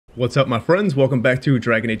What's up, my friends? Welcome back to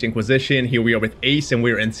Dragon Age Inquisition. Here we are with Ace, and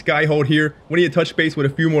we're in Skyhold here. We need to touch base with a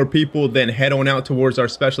few more people, then head on out towards our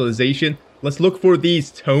specialization. Let's look for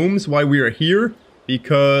these tomes while we are here,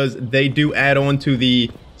 because they do add on to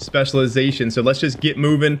the specialization. So let's just get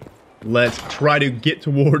moving. Let's try to get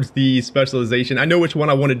towards the specialization. I know which one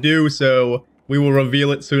I want to do, so we will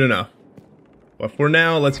reveal it soon enough. But for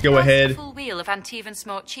now, let's go ahead. A full wheel of Antivan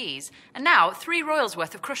smoked cheese, and now 3 royals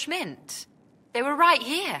worth of crushed mint. They were right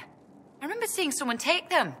here. I remember seeing someone take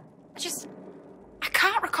them. I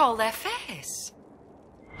can't recall their face.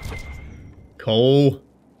 Cole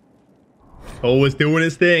was doing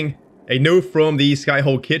his thing. A note from the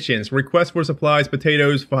Skyhold kitchens. Request for supplies: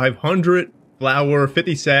 potatoes 500, flour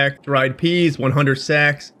 50 sacks, dried peas 100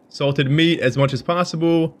 sacks, salted meat as much as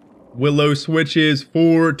possible, willow switches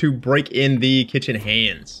 4 to break in the kitchen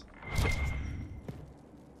hands.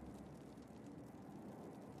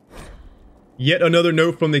 Yet another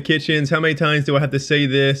note from the kitchens. How many times do I have to say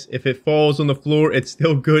this? If it falls on the floor, it's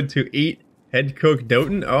still good to eat. Head cook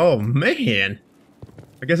Doten. Oh, man.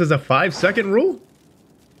 I guess it's a 5-second rule?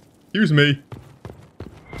 Excuse me.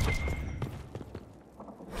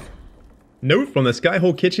 Note from the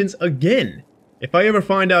Skyhold kitchens again. If I ever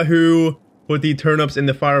find out who put the turnips in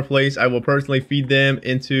the fireplace, I will personally feed them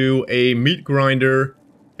into a meat grinder.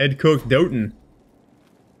 Head cook Doten.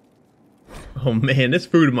 Oh man, this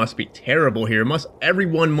food must be terrible here.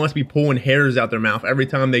 Everyone must be pulling hairs out their mouth every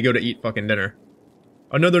time they go to eat fucking dinner.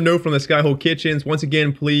 Another note from the Skyhold kitchens. Once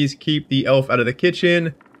again, please keep the elf out of the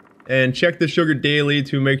kitchen. And check the sugar daily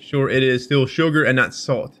to make sure it is still sugar and not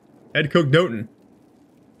salt. Head cook Doten.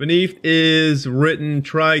 Beneath is written,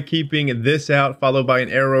 try keeping this out, followed by an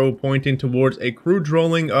arrow pointing towards a crude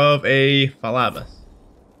drawing of a phallus.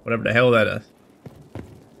 Whatever the hell that is.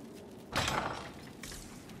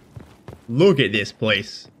 Look at this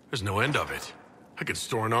place. There's no end of it. I could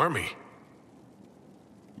store an army.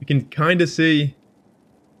 You can kind of see...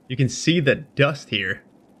 You can see the dust here.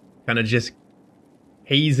 Kind of just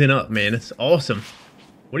hazing up, man. It's awesome.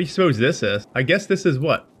 What do you suppose this is? I guess this is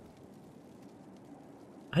what?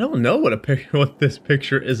 I don't know what this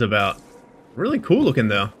picture is about. Really cool looking,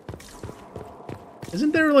 though.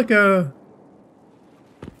 Isn't there like a...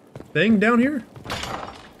 thing down here?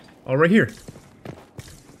 Oh, right here.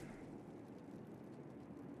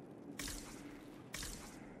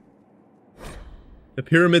 The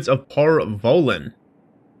Pyramids of Par Volin.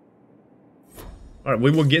 Alright, we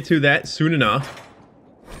will get to that soon enough.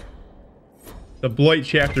 The Blight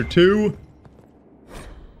Chapter 2.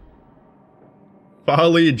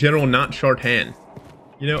 Folly General Not Shartan.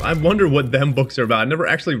 You know, I wonder what them books are about. I never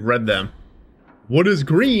actually read them. What is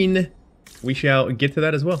green? We shall get to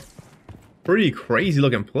that as well. Pretty crazy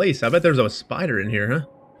looking place. I bet there's a spider in here, huh?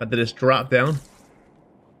 Had to just drop down.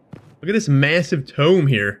 Look at this massive tome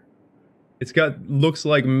here. It's got, looks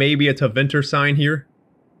like maybe a Taventer sign here.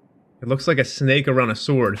 It looks like a snake around a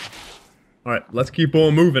sword. Alright, let's keep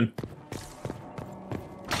on moving.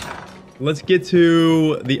 Let's get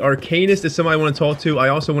to the Arcanist is somebody I want to talk to. I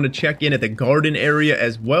also want to check in at the garden area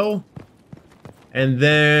as well. And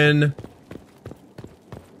then...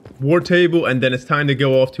 War table, and then it's time to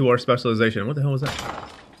go off to our specialization. What the hell was that?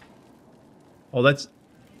 Oh, that's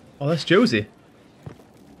Josie.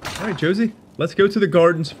 Alright, Josie. Let's go to the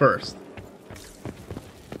gardens first.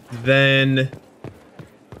 Then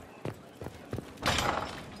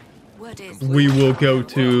we will go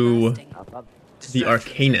to the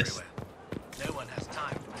Arcanist.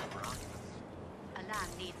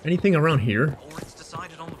 Anything around here?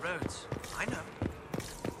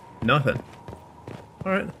 Nothing.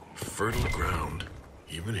 Alright. Fertile ground,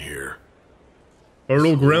 even here.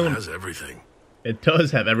 Fertile ground has everything. It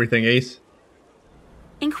does have everything, Ace.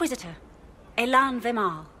 Inquisitor, Elan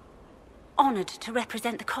Vemal. Honored to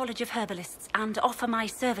represent the College of Herbalists and offer my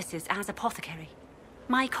services as apothecary.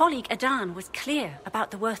 My colleague Adan was clear about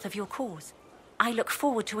the worth of your cause. I look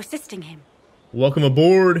forward to assisting him. Welcome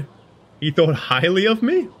aboard. He thought highly of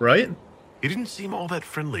me, right? He didn't seem all that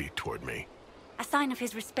friendly toward me. A sign of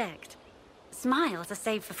his respect. Smiles are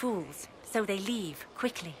saved for fools, so they leave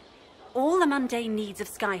quickly. All the mundane needs of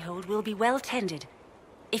Skyhold will be well tended.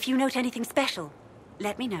 If you note anything special,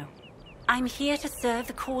 let me know. I'm here to serve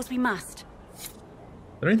the cause we must. Is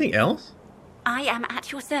there anything else? I am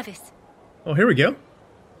at your service. Oh, here we go.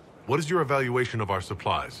 What is your evaluation of our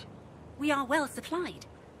supplies? We are well supplied,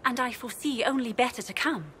 and I foresee only better to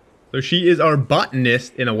come. So she is our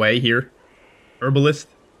botanist in a way here. Herbalist.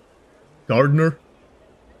 Gardener.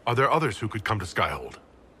 Are there others who could come to Skyhold?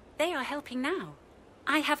 They are helping now.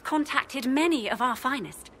 I have contacted many of our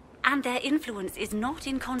finest, and their influence is not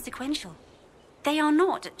inconsequential. They are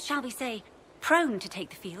not, shall we say, prone to take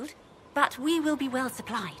the field, but we will be well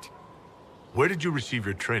supplied. Where did you receive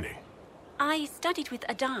your training? I studied with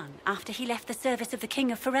Adan after he left the service of the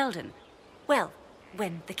King of Ferelden. Well,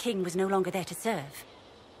 when the king was no longer there to serve.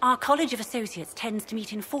 Our College of Associates tends to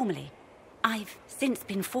meet informally. I've since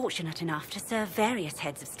been fortunate enough to serve various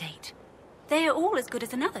heads of state. They are all as good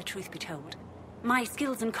as another, truth be told. My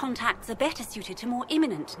skills and contacts are better suited to more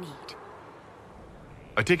imminent need.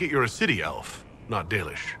 I take it you're a city elf, not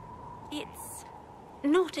Dalish. It's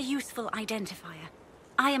not a useful identifier.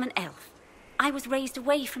 I am an elf. I was raised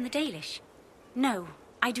away from the Dalish. No,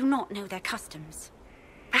 I do not know their customs.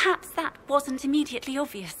 Perhaps that wasn't immediately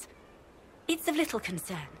obvious. It's of little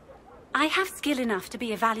concern. I have skill enough to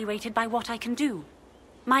be evaluated by what I can do.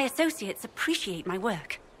 My associates appreciate my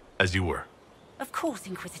work. As you were. Of course,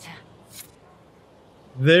 Inquisitor.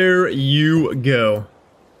 There you go.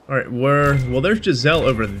 Alright, well, there's Giselle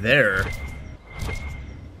over there.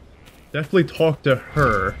 Definitely talk to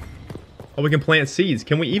her. Oh, we can plant seeds.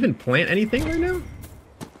 Can we even plant anything right now?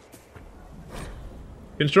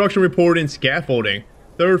 Construction report and scaffolding.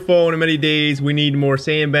 Third fall in many days. We need more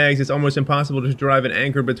sandbags. It's almost impossible to drive an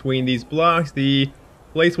anchor between these blocks. The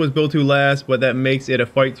place was built to last, but that makes it a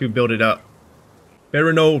fight to build it up.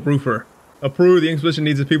 Baronol Roofer. Approved. The Inquisition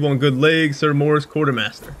needs its people on good legs. Sir Morris,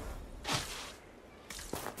 Quartermaster.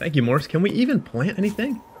 Thank you, Morris. Can we even plant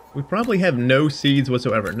anything? We probably have no seeds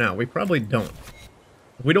whatsoever. No, we probably don't.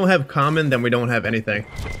 If we don't have common, then we don't have anything.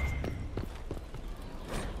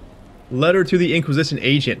 Letter to the Inquisition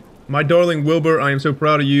agent. My darling Wilbur, I am so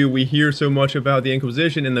proud of you. We hear so much about the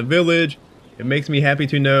Inquisition in the village. It makes me happy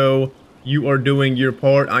to know you are doing your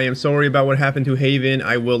part. I am sorry about what happened to Haven.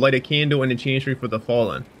 I will light a candle in the Chancery for the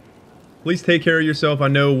fallen. Please take care of yourself. I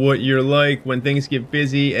know what you're like when things get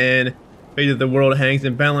busy and fate of the world hangs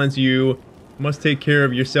in balance. You must take care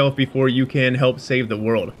of yourself before you can help save the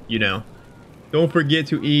world, you know. Don't forget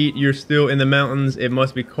to eat. You're still in the mountains. It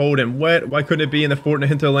must be cold and wet. Why couldn't it be in the fort in the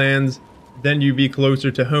hinterlands? Then you'd be closer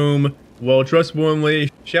to home. Well, trust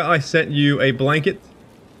warmly. Shall I send you a blanket?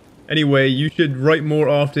 Anyway, you should write more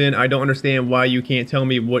often. I don't understand why you can't tell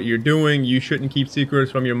me what you're doing. You shouldn't keep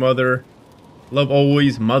secrets from your mother. Love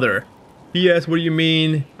always, Mother. P.S. What do you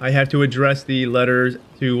mean I have to address the letters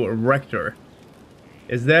to Rector?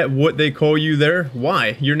 Is that what they call you there?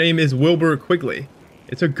 Why? Your name is Wilbur Quigley.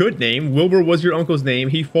 It's a good name. Wilbur was your uncle's name.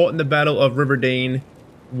 He fought in the Battle of Riverdane.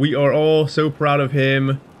 We are all so proud of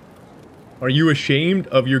him. Are you ashamed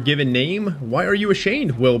of your given name? Why are you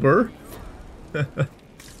ashamed, Wilbur?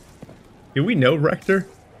 Do we know Rector?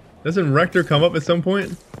 Doesn't Rector come up at some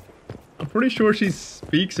point? I'm pretty sure she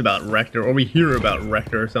speaks about Rector, or we hear about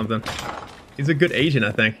Rector or something. He's a good agent,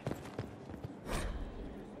 I think.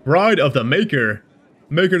 Bride of the Maker.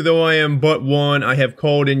 Maker though I am but one, I have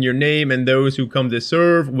called in your name, and those who come to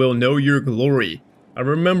serve will know your glory. I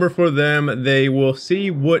remember for them, they will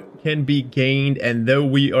see what can be gained, and though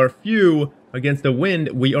we are few against the wind,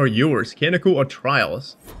 we are yours. Canonical or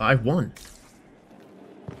trials? 5-1.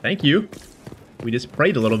 Thank you. We just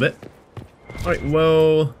prayed a little bit. Alright,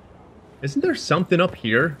 well, isn't there something up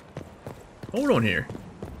here? Hold on here.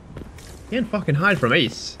 Can't fucking hide from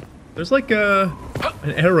Ace. There's like an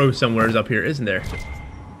arrow somewhere up here, isn't there?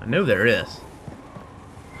 I know there is.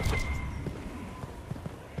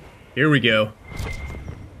 Here we go.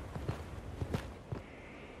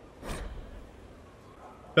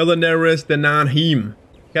 Belenaris the Nanheem.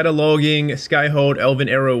 Cataloging Skyhold Elven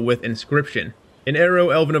Arrow with inscription. An arrow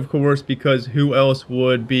elven, of course, because who else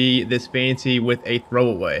would be this fancy with a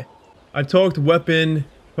throwaway? I talked weapon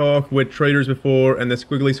talk with traders before, and the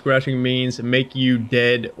squiggly scratching means make you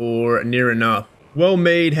dead or near enough. Well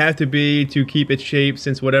made have to be to keep its shape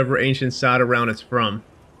since whatever ancient side around it's from.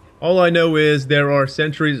 All I know is there are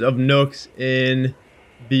centuries of nooks in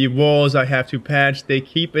the walls I have to patch. They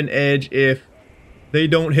keep an edge if they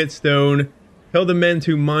don't hit stone. Tell the men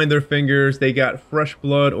to mind their fingers. They got fresh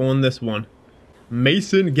blood on this one.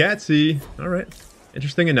 Mason Gatsy. Alright.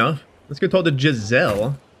 Interesting enough. Let's go talk to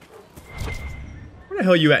Giselle. Where the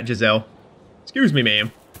hell are you at, Giselle? Excuse me,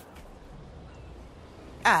 ma'am.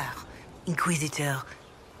 Ah, Inquisitor,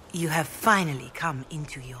 you have finally come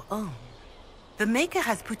into your own. The Maker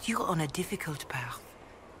has put you on a difficult path.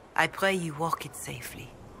 I pray you walk it safely.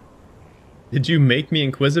 Did you make me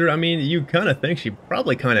Inquisitor? I mean, you kind of think she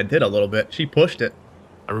probably kind of did a little bit. She pushed it.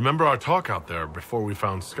 I remember our talk out there before we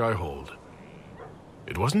found Skyhold.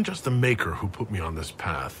 It wasn't just the Maker who put me on this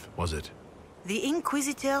path, was it? The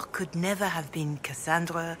Inquisitor could never have been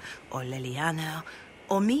Cassandra, or Leliana,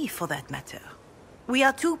 or me for that matter. We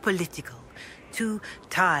are too political, too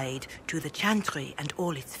tied to the Chantry and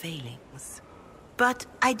all its failings. But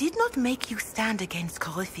I did not make you stand against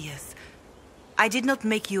Corypheus. I did not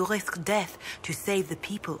make you risk death to save the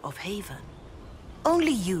people of Haven.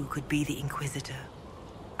 Only you could be the Inquisitor.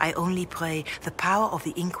 I only pray the power of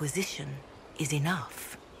the Inquisition is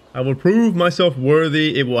enough. I will prove myself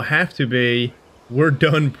worthy. It will have to be. We're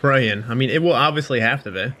done praying. I mean, it will obviously have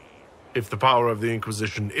to be. If the power of the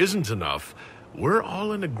Inquisition isn't enough, we're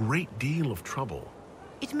all in a great deal of trouble.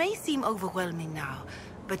 It may seem overwhelming now,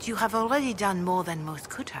 but you have already done more than most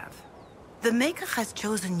could have. The Maker has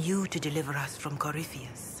chosen you to deliver us from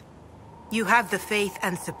Corypheus. You have the faith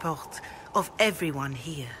and support of everyone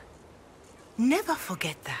here. Never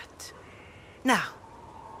forget that. Now,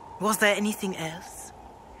 was there anything else?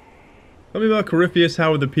 Tell me about Corypheus.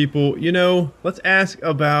 How are the people? You know, let's ask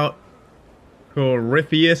about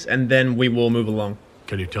Corypheus and then we will move along.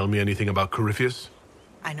 Can you tell me anything about Corypheus?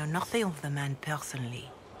 I know nothing of the man personally,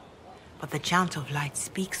 but the Chant of Light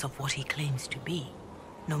speaks of what he claims to be.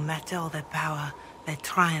 No matter their power, their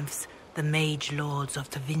triumphs, the mage lords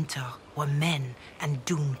of the winter were men and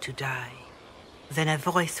doomed to die. Then a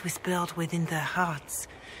voice whispered within their hearts,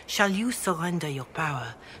 "Shall you surrender your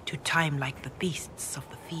power to time like the beasts of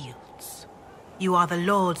the fields? You are the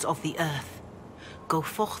lords of the earth. Go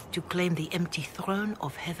forth to claim the empty throne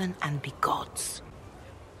of heaven and be gods."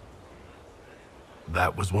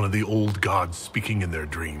 That was one of the old gods speaking in their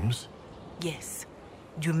dreams? Yes,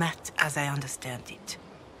 Dumat as I understand it.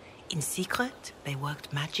 In secret, they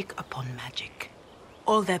worked magic upon magic.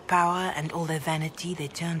 All their power and all their vanity they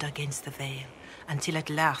turned against the veil, until at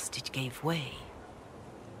last it gave way.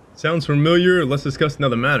 Sounds familiar. Let's discuss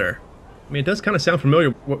another matter. I mean, it does kind of sound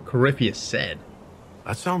familiar what Corypheus said.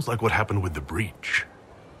 That sounds like what happened with the breach.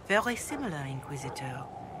 Very similar, Inquisitor.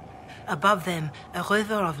 Above them, a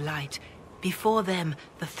river of light. Before them,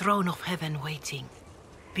 the throne of heaven waiting.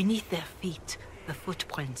 Beneath their feet, the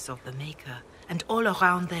footprints of the Maker, and all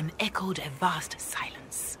around them echoed a vast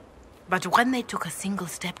silence. But when they took a single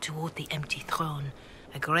step toward the empty throne,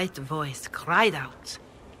 a great voice cried out,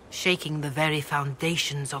 shaking the very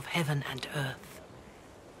foundations of heaven and earth.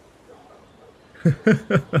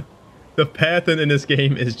 The pathing in this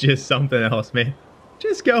game is just something else, man.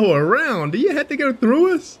 Just go around. Do you have to go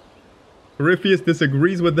through us? Corypheus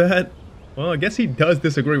disagrees with that. Well, I guess he does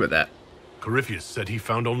disagree with that. Corypheus said he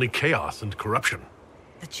found only chaos and corruption.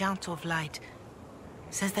 The Chant of Light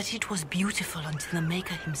says that it was beautiful until the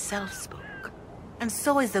Maker himself spoke. And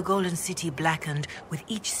so is the Golden City blackened with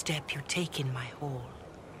each step you take in my hall.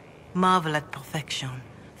 Marvel at perfection,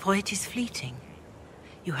 for it is fleeting.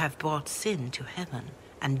 You have brought sin to heaven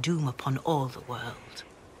and doom upon all the world.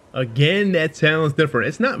 Again, that sounds different.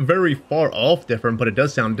 It's not very far off different, but it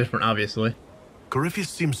does sound different, obviously. Corypheus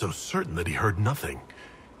seemed so certain that he heard nothing.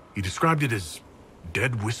 He described it as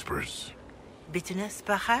dead whispers. Bitterness,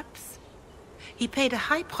 perhaps? He paid a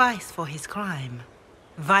high price for his crime.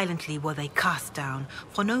 Violently were they cast down,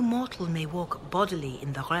 for no mortal may walk bodily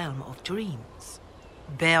in the realm of dreams,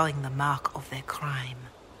 bearing the mark of their crime.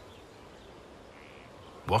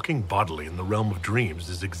 Walking bodily in the realm of dreams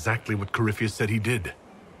is exactly what Corypheus said he did.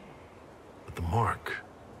 But the mark,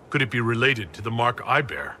 could it be related to the mark I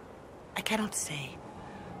bear? I cannot say.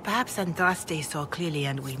 Perhaps Andraste saw clearly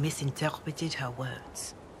and we misinterpreted her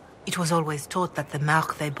words. It was always taught that the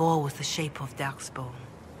mark they bore was the shape of Darkspawn.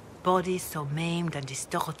 Bodies so maimed and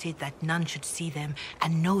distorted that none should see them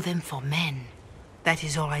and know them for men. That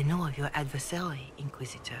is all I know of your adversary,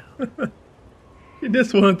 Inquisitor. You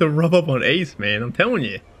just wanted to rub up on Ace, man. I'm telling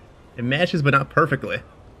you. It matches, but not perfectly.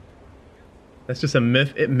 That's just a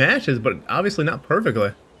myth. It matches, but obviously not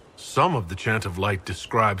perfectly. Some of the Chant of Light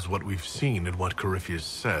describes what we've seen in what Corypheus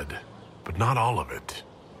said, but not all of it.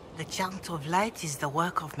 The Chant of Light is the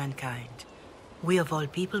work of mankind. We of all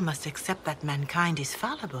people must accept that mankind is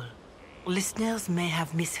fallible. Listeners may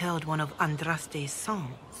have misheard one of Andraste's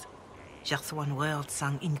songs. Just one word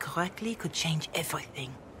sung incorrectly could change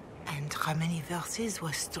everything. And how many verses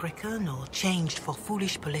were stricken or changed for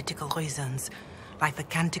foolish political reasons, like the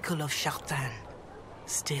Canticle of Chartan.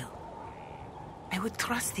 Still, I would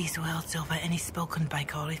trust these words over any spoken by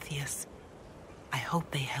Corypheus. I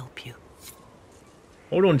hope they help you.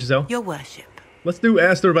 Hold on, Giselle. Your worship. Let's do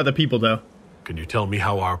ask her about the people, though. Can you tell me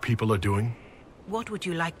how our people are doing? What would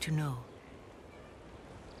you like to know?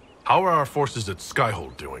 How are our forces at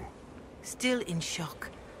Skyhold doing? Still in shock,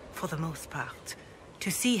 for the most part.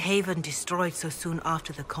 To see Haven destroyed so soon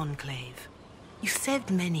after the Conclave. You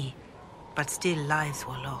saved many, but still lives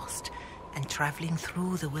were lost. And traveling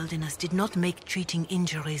through the wilderness did not make treating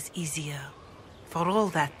injuries easier. For all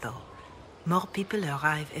that, though, more people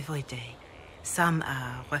arrive every day. Some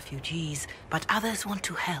are refugees, but others want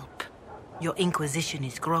to help. Your Inquisition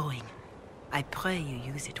is growing. I pray you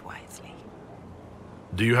use it wisely.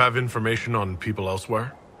 Do you have information on people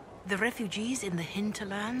elsewhere? The refugees in the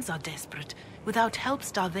hinterlands are desperate. Without help,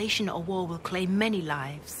 starvation or war will claim many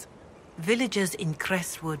lives. Villagers in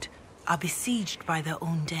Crestwood are besieged by their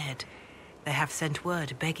own dead. They have sent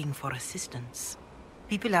word begging for assistance.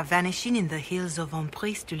 People are vanishing in the hills of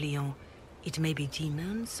Emprise de Lyon. It may be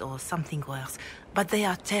demons or something worse, but they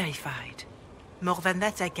are terrified. More than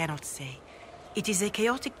that I cannot say. It is a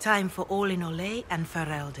chaotic time for all in Olay and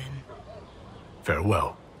Ferelden.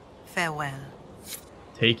 Farewell. Farewell.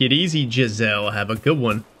 Take it easy, Giselle. Have a good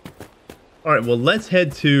one. Alright, well, let's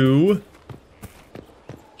head to...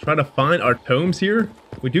 try to find our tomes here.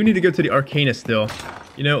 We do need to go to the Arcanist still.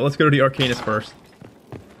 You know, let's go to the Arcanist first.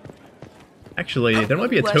 Actually, there might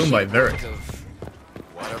be a tome by Varric.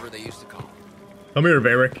 Whatever they used to call. Come here,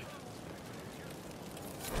 Varric.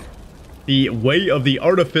 The Way of the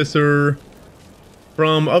Artificer.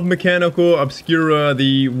 From Of Mechanical Obscura,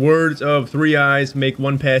 the words of Three Eyes make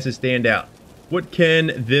one passage stand out. What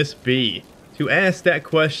can this be? To ask that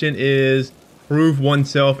question is prove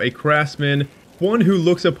oneself a craftsman, one who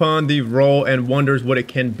looks upon the raw and wonders what it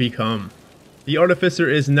can become. The Artificer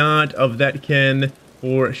is not of that ken,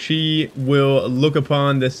 for she will look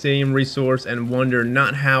upon the same resource and wonder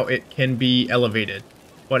not how it can be elevated,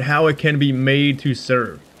 but how it can be made to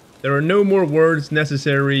serve. There are no more words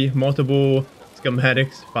necessary, multiple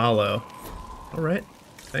schematics follow. Alright,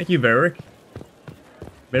 thank you, Varric.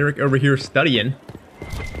 Varric over here studying.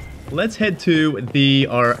 Let's head to the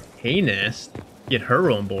Arcanist, get her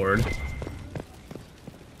on board.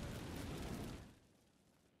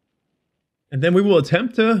 And then we will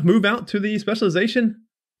attempt to move out to the specialization.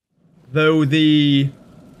 Though the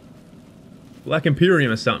Black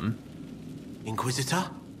Imperium is something. Inquisitor?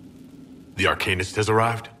 The Arcanist has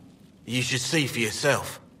arrived? You should see for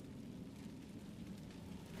yourself.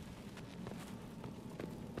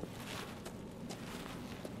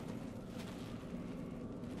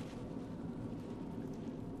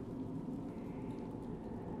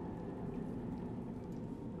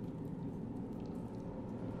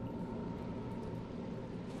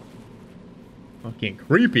 Fucking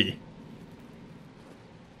creepy.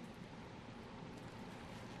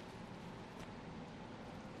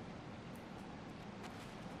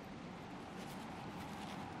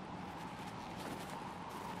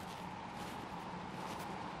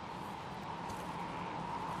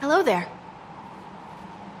 Hello there.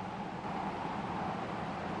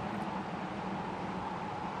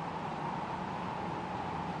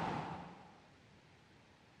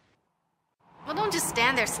 Well, don't just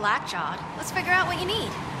stand there slack-jawed. Let's figure out what you need.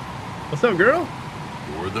 What's up, girl?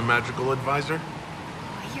 You're the magical advisor?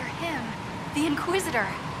 Oh, you're him. The Inquisitor.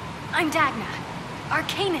 I'm Dagna.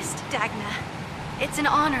 Arcanist Dagna. It's an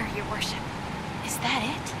honor, your worship. Is that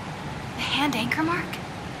it? The hand anchor mark?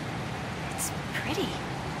 It's pretty.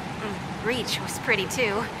 Reach was pretty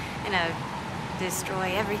too, in a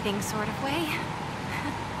destroy everything sort of way.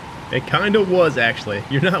 It kinda was, actually.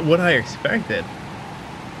 You're not what I expected.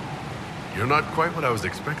 You're not quite what I was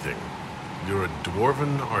expecting. You're a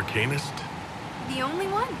dwarven arcanist? The only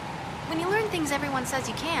one. When you learn things everyone says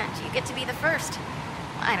you can't, you get to be the first.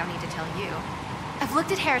 I don't need to tell you. I've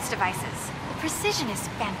looked at Harrod's devices. The precision is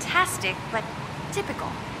fantastic, but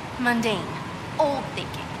typical. Mundane. Old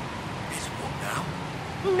thinking. Is what now?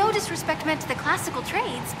 No disrespect meant to the classical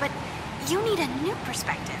trades, but you need a new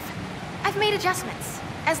perspective. I've made adjustments.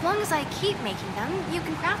 As long as I keep making them, you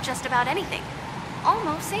can craft just about anything.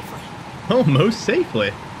 Almost safely. Almost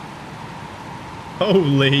safely.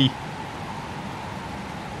 Holy.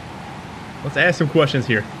 Let's ask some questions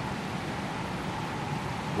here.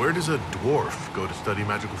 Where does a dwarf go to study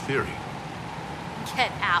magical theory?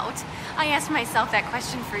 Get out. I asked myself that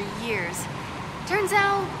question for years. Turns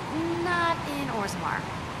out, not in Orzammar.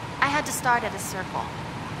 I had to start at a circle.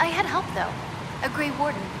 I had help, though. A Grey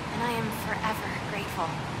Warden, and I am forever grateful.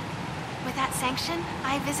 With that sanction,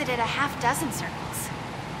 I visited a half-dozen circles.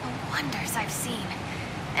 The wonders I've seen.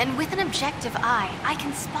 And with an objective eye, I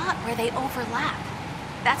can spot where they overlap.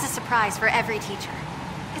 That's a surprise for every teacher.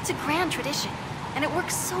 It's a grand tradition, and it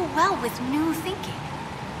works so well with new thinking.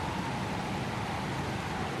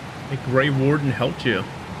 A Grey Warden helped you.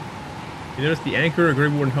 You notice the anchor, a Grey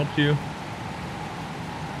Warden helped you.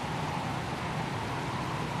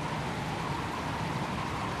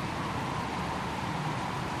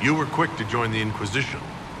 You were quick to join the Inquisition.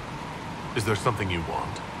 Is there something you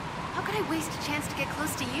want? How could I waste a chance to get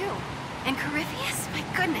close to you? And Corypheus? My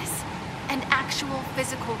goodness. And actual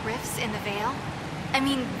physical rifts in the Vale? I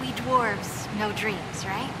mean, we dwarves know dreams,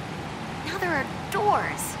 right? Now there are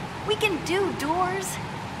doors. We can do doors.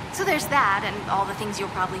 So there's that, and all the things you'll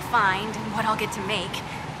probably find, and what I'll get to make.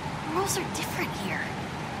 The rules are different here.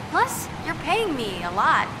 Plus, you're paying me a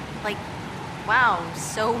lot. Like, wow,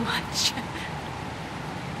 so much.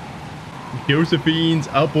 Josephine's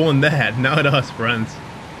up on that, not us, friends.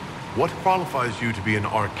 What qualifies you to be an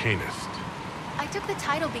arcanist? I took the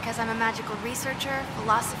title because I'm a magical researcher,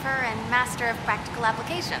 philosopher, and master of practical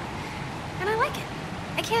application. And I like it.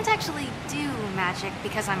 I can't actually do magic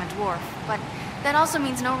because I'm a dwarf, but that also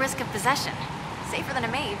means no risk of possession. Safer than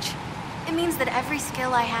a mage. It means that every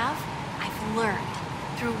skill I have, I've learned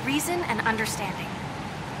through reason and understanding.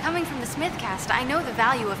 Coming from the Smith caste, I know the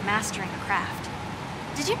value of mastering a craft.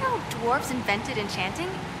 Did you know dwarves invented enchanting?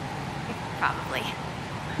 Probably.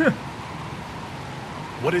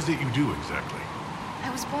 What is it you do exactly? I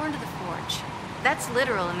was born to the forge. That's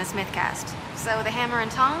literal in the Smith caste. So the hammer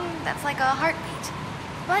and tongue, that's like a heartbeat.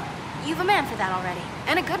 But you've a man for that already,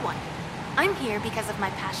 and a good one. I'm here because of my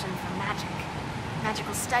passion for magic.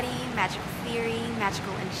 Magical study, magical theory,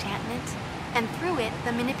 magical enchantment, and through it,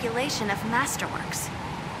 the manipulation of masterworks.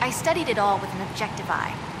 I studied it all with an objective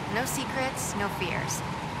eye. No secrets, no fears.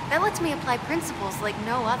 That lets me apply principles like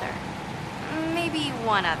no other. Maybe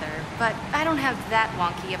one other, but I don't have that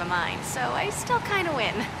wonky of a mind, so I still kinda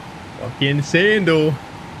win. Fucking Sandal.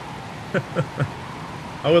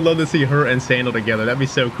 I would love to see her and Sandal together. That'd be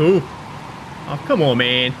so cool. Oh, come on,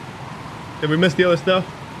 man. Did we miss the other stuff?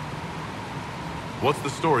 What's the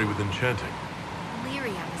story with enchanting?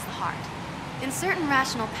 Lyrium is the heart. In certain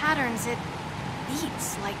rational patterns, it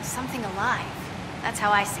beats like something alive. That's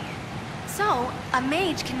how I see it. So, a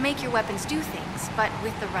mage can make your weapons do things, but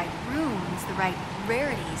with the right runes, the right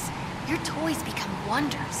rarities, your toys become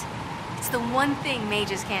wonders. It's the one thing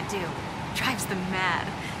mages can't do. Drives them mad.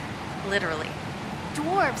 Literally.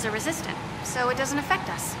 Dwarves are resistant, so it doesn't affect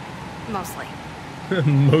us. Mostly.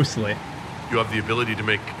 Mostly. You have the ability to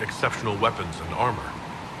make exceptional weapons and armor.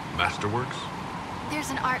 Masterworks?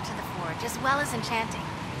 There's an art to the forge, as well as enchanting.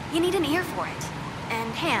 You need an ear for it.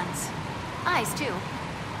 And hands. Eyes, too.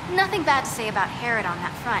 Nothing bad to say about Herod on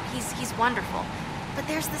that front. He's wonderful. But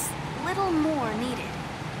there's this little more needed.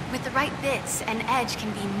 With the right bits, an edge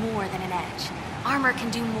can be more than an edge. Armor can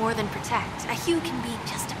do more than protect. A hue can be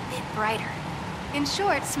just a bit brighter. In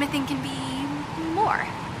short, smithing can be more.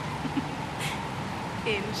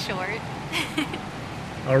 In short.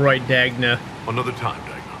 Alright, Dagna. Another time,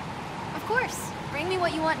 Dagna. Of course. Bring me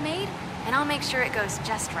what you want made, and I'll make sure it goes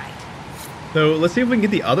just right. So, let's see if we can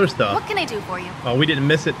get the other stuff. What can I do for you? Oh, we didn't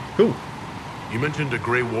miss it. Cool. You mentioned a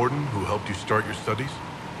Grey Warden who helped you start your studies?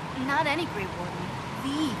 Not any Grey Warden.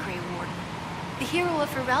 The Grey Warden. The hero of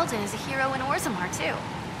Ferelden is a hero in Orzammar, too.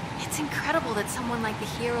 It's incredible that someone like the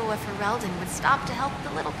hero of Ferelden would stop to help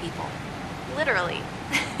the little people. Literally.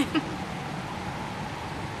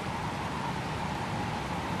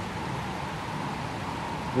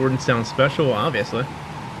 Warden sounds special, obviously.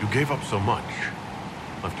 You gave up so much.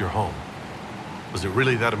 Left your home. Was it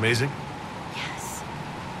really that amazing? Yes.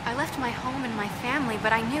 I left my home and my family,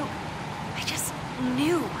 but I just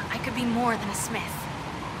knew I could be more than a smith.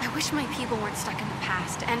 I wish my people weren't stuck in the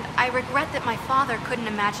past, and I regret that my father couldn't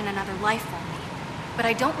imagine another life for me. But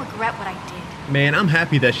I don't regret what I did. Man, I'm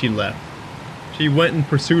happy that she left. She went and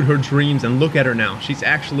pursued her dreams, and look at her now. She's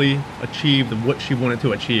actually achieved what she wanted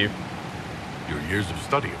to achieve. Your years of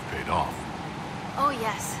study have paid off. Oh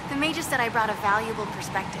yes, the mages said I brought a valuable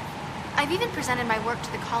perspective. I've even presented my work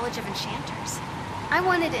to the College of Enchanters. I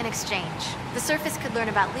wanted an exchange. The Surface could learn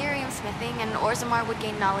about lyrium smithing, and Orzammar would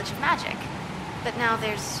gain knowledge of magic. But now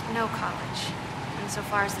there's no college. And so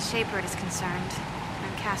far as the Shaper is concerned,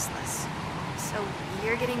 I'm casteless. So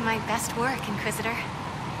you're getting my best work, Inquisitor.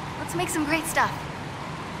 Let's make some great stuff.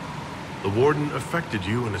 The Warden affected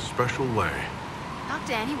you in a special way. Talk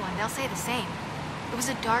to anyone, they'll say the same. It was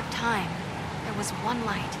a dark time. There was one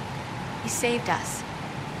light. He saved us.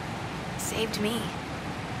 Saved me.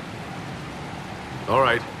 All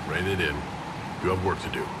right, rein it in. You have work to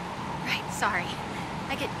do. Right, sorry.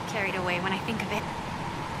 I get carried away when I think of it.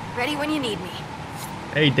 Ready when you need me.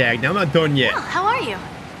 Hey, Dagna, I'm not done yet. Well, how are you?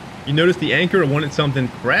 You noticed the anchor wanted something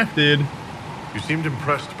crafted. You seemed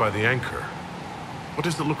impressed by the anchor. What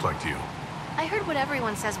does it look like to you? I heard what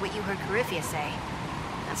everyone says what you heard Coryphia say.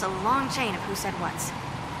 That's a long chain of who said what's.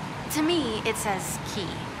 To me, it says key.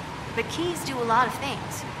 But keys do a lot of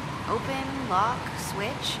things. Open, lock,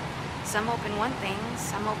 switch. Some open one thing,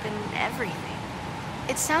 some open everything.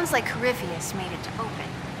 It sounds like Corypheus made it to open,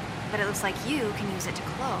 but it looks like you can use it to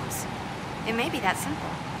close. It may be that simple.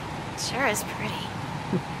 It sure is pretty.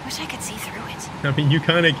 Wish I could see through it. I mean, you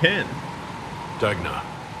kind of can. Dagna,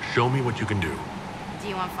 show me what you can do. Do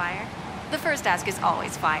you want fire? The first ask is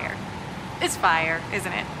always fire. It's fire,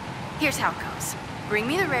 isn't it? Here's how it goes. Bring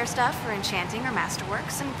me the rare stuff for enchanting or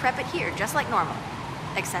masterworks and prep it here, just like normal.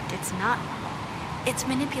 Except it's not normal. It's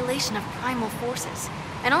manipulation of primal forces,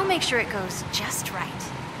 and I'll make sure it goes just right.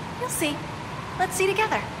 You'll see. Let's see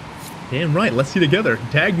together. Damn right, let's see together.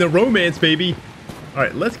 Tag the romance, baby.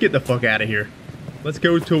 Alright, let's get the fuck out of here. Let's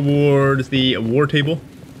go towards the war table.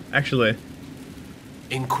 Actually,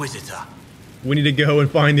 Inquisitor. we need to go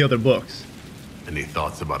and find the other books. Any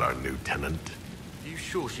thoughts about our new tenant? You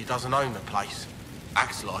sure she doesn't own the place?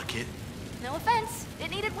 Acts like it. No offense,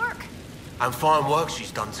 it needed work. And fine work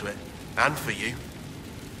she's done to it. And for you.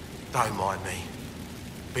 Don't mind me.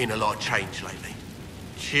 Been a lot of change lately.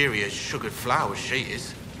 Cheery as sugared flowers she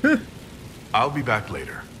is. I'll be back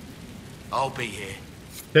later. I'll be here.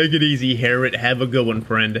 Take it easy, Harriet. Have a good one,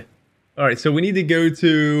 friend. Alright, so we need to go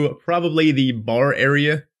to probably the bar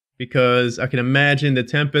area, because I can imagine the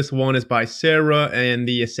Tempest one is by Sarah, and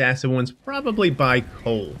the Assassin one's probably by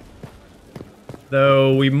Cole.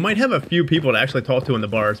 Though, we might have a few people to actually talk to in the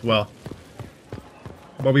bar as well.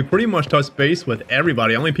 But we pretty much touched base with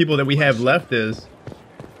everybody. Only people that we have left is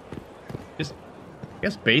just, I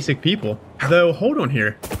guess, basic people. Though, hold on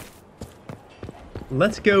here.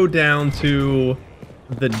 Let's go down to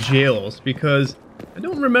the jails, because I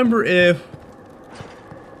don't remember if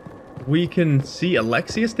we can see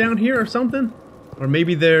Alexius down here or something. Or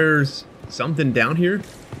maybe there's something down here.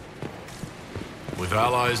 With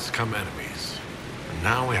allies come enemies. And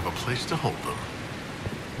now we have a place to hold them.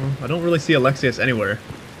 Well, I don't really see Alexius anywhere.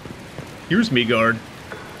 Here's me, guard.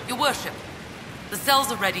 Your worship, the cells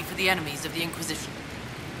are ready for the enemies of the Inquisition.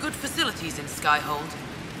 Good facilities in Skyhold.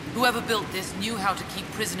 Whoever built this knew how to keep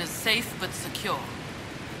prisoners safe but secure.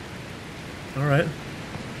 Alright.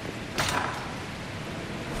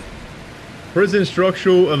 Prison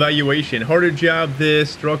structural evaluation. Harder job this.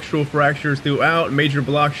 Structural fractures throughout. Major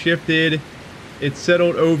block shifted. It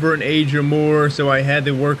settled over an age or more, so I had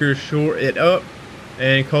the workers shore it up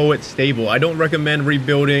and call it stable. I don't recommend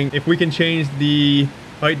rebuilding. If we can change the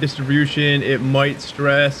height distribution, it might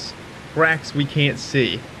stress cracks we can't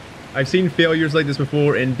see. I've seen failures like this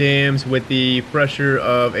before in dams with the pressure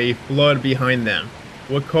of a flood behind them.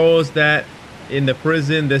 What caused that in the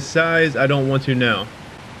prison this size, I don't want to know.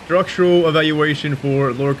 Structural evaluation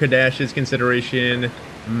for Lord Cadash's consideration.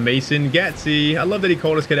 Mason Gatsy. I love that he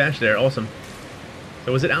called us Cadash there. Awesome.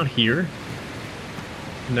 So is it out here?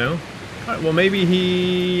 No? Alright, well maybe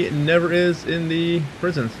he never is in the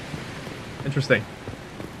prisons. Interesting.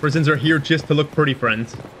 Prisons are here just to look pretty,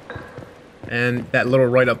 friends. And that little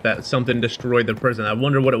write-up that something destroyed the prison. I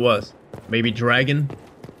wonder what it was. Maybe dragon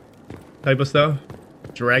type of stuff?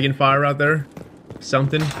 Dragon fire out there?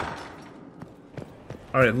 Something?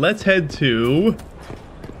 Alright, let's head to...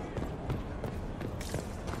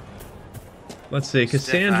 Let's see,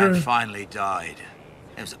 Cassandra... Stefan finally died.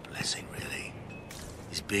 It was a blessing, really.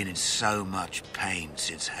 He's been in so much pain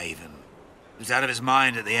since Haven. He was out of his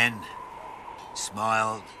mind at the end.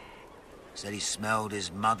 Smiled. Said he smelled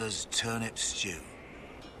his mother's turnip stew.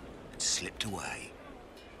 And slipped away.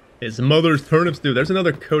 His mother's turnip stew. There's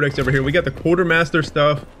another codex over here. We got the quartermaster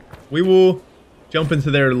stuff. We will jump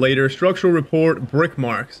into there later. Structural report, brick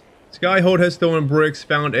marks. Skyhold has stolen bricks.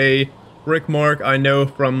 Found a brick mark I know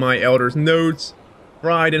from my elder's notes.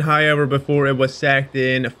 Fried in high hour before it was sacked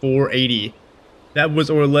in 480. That was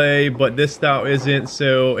Orlais, but this style isn't,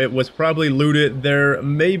 so it was probably looted. There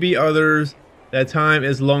may be others. That time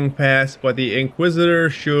is long past, but the Inquisitor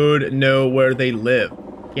should know where they live.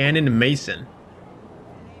 Gannon Mason.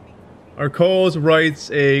 Our cause writes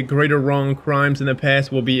a greater wrong crimes in the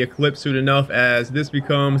past will be eclipsed soon enough as this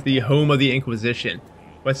becomes the home of the Inquisition.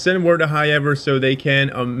 But send word to High Ever so they can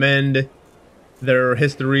amend their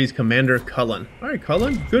histories, Commander Cullen. Alright,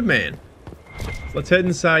 Cullen, good man. Let's head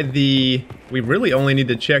inside the... We really only need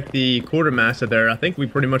to check the quartermaster there. I think we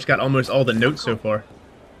pretty much got almost all the notes so far.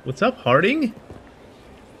 What's up, Harding?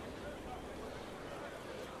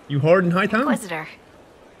 You hard in high time? Inquisitor.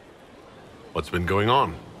 What's been going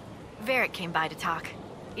on? Varric came by to talk.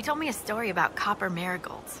 He told me a story about copper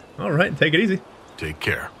marigolds. Alright, take it easy. Take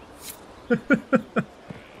care.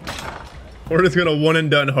 We're just gonna one and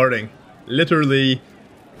done Harding. Literally.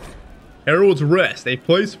 Herald's Rest. A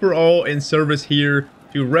place for all in service here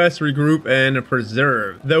to rest, regroup, and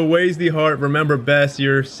preserve. Though weighs the heart, remember best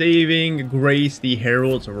your saving grace, the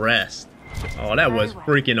Herald's Rest. Oh, that was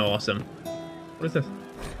freaking awesome. What is this?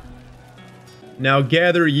 Now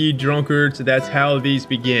gather ye drunkards, that's how these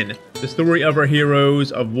begin. The story of our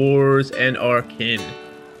heroes, of wars, and our kin.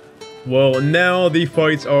 Well, now the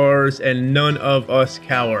fight's ours, and none of us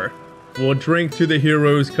cower. We'll drink to the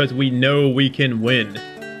heroes, cause we know we can win.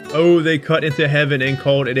 Oh, they cut into heaven and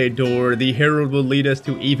called it a door. The herald will lead us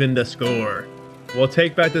to even the score. We'll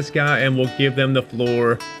take back the sky and we'll give them the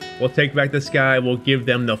floor. We'll take back the sky, we'll give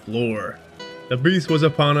them the floor. The beast was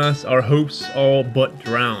upon us, our hopes all but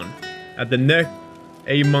drowned. At the neck,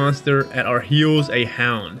 a monster, at our heels, a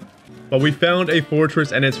hound. But we found a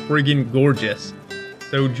fortress and it's friggin' gorgeous.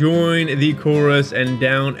 So join the chorus and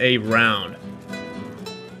down a round.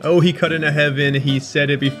 Oh, he cut into heaven, he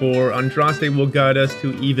said it before. Andraste will guide us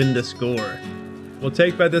to even the score. We'll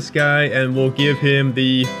take back the sky and we'll give him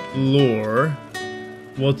the floor.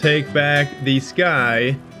 We'll take back the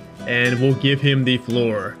sky and we'll give him the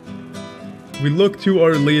floor. We look to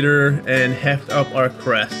our leader and heft up our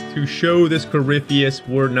crest to show this Corypheus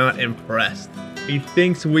we're not impressed. He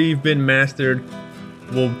thinks we've been mastered.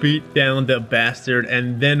 We'll beat down the bastard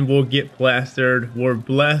and then we'll get plastered. We're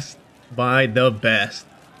blessed by the best.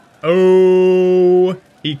 Oh,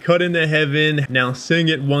 he cut into heaven. Now sing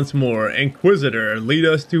it once more. Inquisitor, lead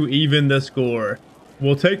us to even the score.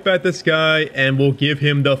 We'll take back the sky and we'll give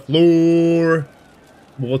him the floor.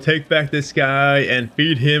 We'll take back the sky and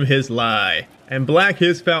feed him his lie. And black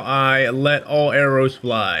his foul eye, let all arrows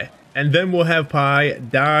fly. And then we'll have pie,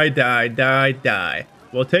 die, die, die, die.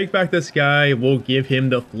 We'll take back the sky, we'll give him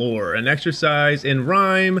the floor. An exercise in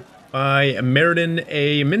rhyme by Meriden,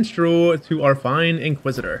 a minstrel to our fine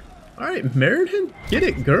Inquisitor. Alright, Meriden, get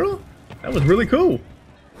it, girl. That was really cool.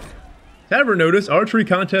 Tavern notice, archery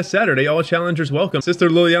contest Saturday, all challengers welcome. Sister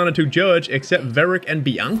Liliana to judge, except Varric and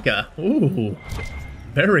Bianca. Ooh,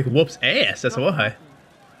 Varric whoops ass, that's why.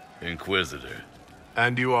 Inquisitor.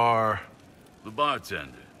 And you are? The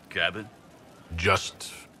bartender, Cabin.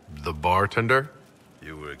 Just the bartender?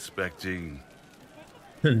 You were expecting...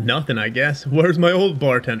 Nothing, I guess. Where's my old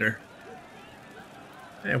bartender?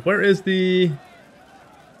 Hey, where is the...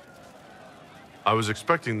 I was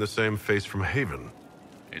expecting the same face from Haven.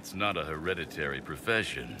 It's not a hereditary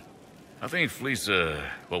profession. I think Fleesa...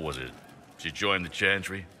 what was it? She joined the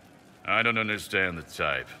Chantry? I don't understand the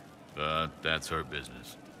type, but that's her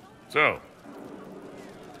business. So...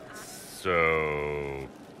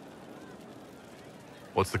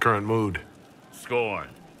 What's the current mood? Scorn.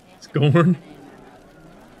 Scorn?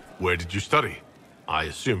 Where did you study? I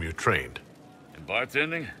assume you trained. In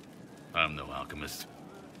bartending? I'm no alchemist.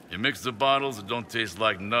 You mix the bottles that don't taste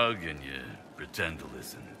like nug and you pretend to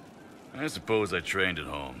listen. I suppose I trained at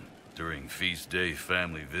home, during feast day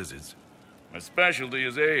family visits. My specialty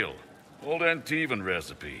is ale. Old Antivan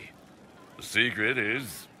recipe. The secret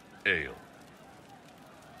is ale.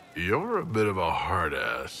 You're a bit of a hard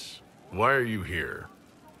ass. Why are you here?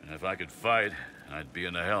 And if I could fight, I'd be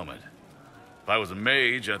in a helmet. If I was a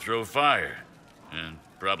mage, I'd throw fire. And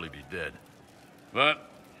probably be dead. But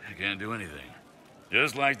I can't do anything.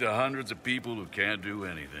 Just like the hundreds of people who can't do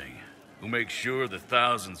anything. Who make sure the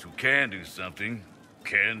thousands who can do something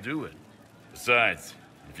can do it. Besides,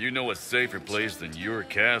 if you know a safer place than your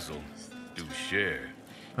castle, do share.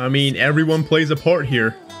 I mean, everyone plays a part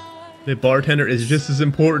here. The bartender is just as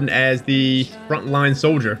important as the frontline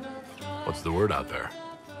soldier. What's the word out there?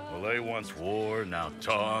 Well, they once wore, now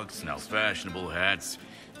togs, now fashionable hats.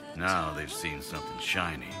 Now they've seen something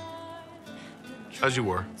shiny. As you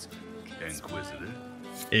were. Inquisitor.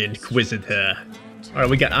 Inquisitor. Alright,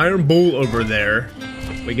 we got Iron Bull over there.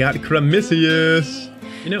 We got Cremisius.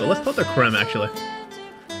 You know, let's talk to Crem, actually.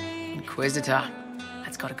 Inquisitor.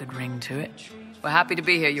 That's got a good ring to it. We're happy to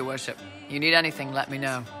be here, your worship. You need anything, let me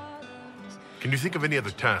know. Can you think of any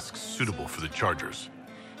other tasks suitable for the Chargers?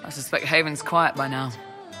 I suspect Haven's quiet by now.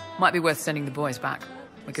 Might be worth sending the boys back.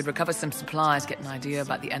 We could recover some supplies, get an idea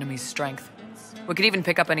about the enemy's strength. We could even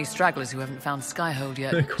pick up any stragglers who haven't found Skyhold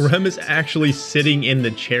yet. Krem is actually sitting in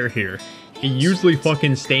the chair here. He usually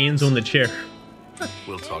fucking stands on the chair.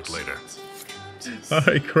 We'll talk later.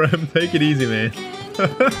 Alright, Krem, take it easy, man.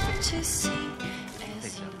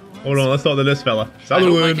 Hold on, let's talk to this fella. I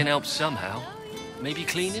hope I Salud. can help somehow. Maybe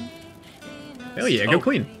cleaning? Hell yeah, go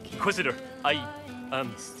clean. Inquisitor,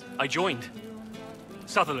 I joined.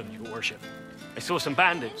 Sutherland, your worship. I saw some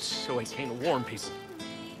bandits, so I came to warn people.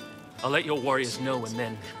 I'll let your warriors know and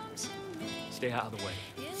then stay out of the way.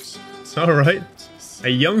 Alright. A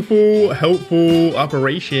young fool, helpful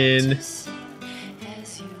operation.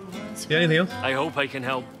 Got anything else? I hope I can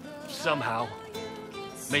help somehow.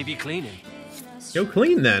 Maybe cleaning. Go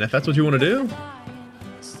clean then, if that's what you want to do.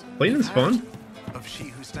 Cleaning's fun. Of she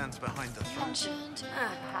who stands behind the throne.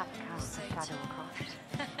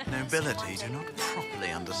 Nobility do not properly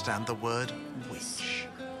understand the word witch.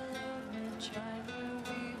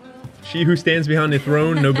 She who stands behind the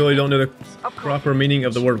throne, nobility don't know the proper meaning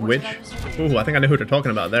of the word witch. Ooh, I think I know who they're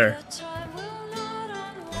talking about there.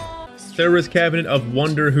 Sarah's cabinet of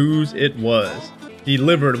wonder whose it was.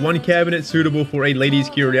 Delivered one cabinet suitable for a lady's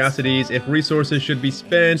curiosities. If resources should be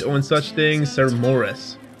spent on such things, Sir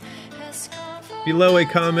Morris. Below a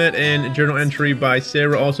comment and journal entry by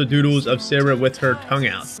Sarah also doodles of Sarah with her tongue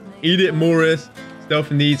out. Edith Morris, stuff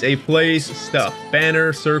needs a place, stuff.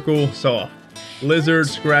 Banner, circle, soft. Lizard,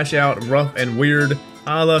 scratch out, rough and weird.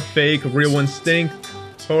 Holla, fake, real one stink.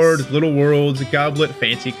 Cards, little worlds, goblet,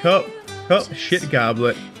 fancy cup. Cup, shit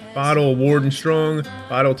goblet. Bottle, warden strong.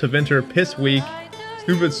 Bottle to Venter, piss weak.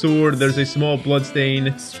 Stupid sword, there's a small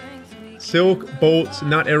bloodstain. Silk, bolts,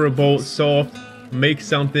 not arrow bolt, soft. Make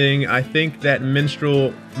something. I think that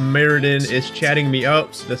minstrel Meriden is chatting me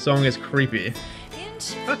up. The song is creepy.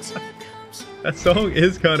 That song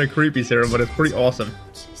is kind of creepy, Sarah, but it's pretty awesome.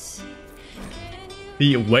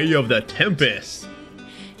 The Way of the Tempest.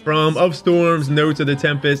 From Of Storms, Notes of the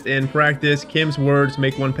Tempest in practice, Kim's words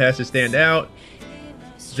make one passage stand out.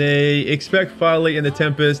 They expect folly in the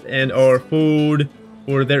Tempest and are fooled,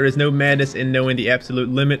 for there is no madness in knowing the absolute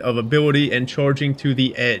limit of ability and charging to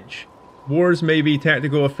the edge. Wars may be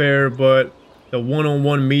tactical affair, but the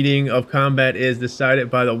one-on-one meeting of combat is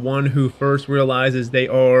decided by the one who first realizes they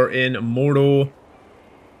are in mortal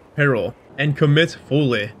peril and commits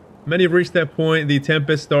fully. Many have reached that point. The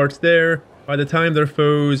Tempest starts there. By the time their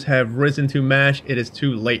foes have risen to match, it is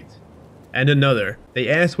too late. And another. They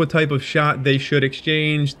ask what type of shot they should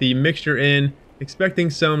exchange the mixture in,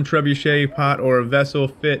 expecting some trebuchet, pot, or a vessel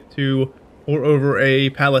fit to pour over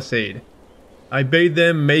a palisade. I bade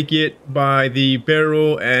them make it by the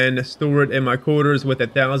barrel and store it in my quarters with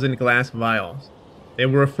 1,000 glass vials. They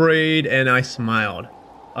were afraid, and I smiled.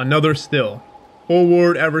 Another still.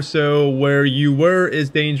 Forward ever so. Where you were is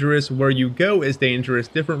dangerous. Where you go is dangerous.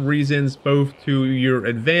 Different reasons, both to your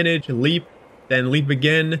advantage. Leap, then leap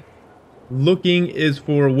again. Looking is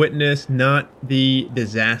for witness, not the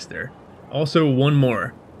disaster. Also, one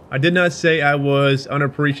more. I did not say I was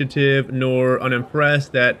unappreciative nor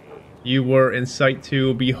unimpressed. That you were in sight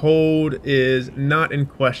to behold is not in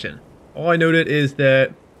question. All I noted is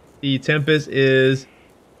that the Tempest is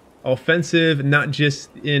offensive, not just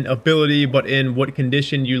in ability, but in what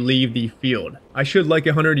condition you leave the field. I should like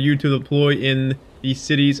 100 of you to deploy in the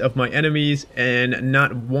cities of my enemies, and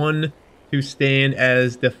not one to stand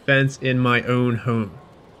as defense in my own home.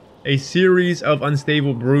 A series of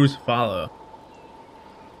unstable brews follow.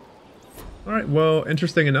 Alright, well,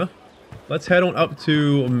 interesting enough. Let's head on up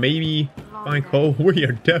to maybe find coal. We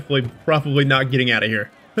are definitely probably not getting out of here.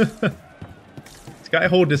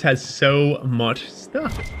 Skyhold just has so much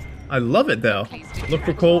stuff. I love it though. Look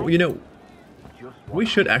for coal. You know, we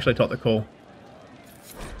should actually talk to Cole.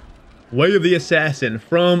 Way of the Assassin.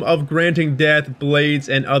 From of granting death, blades,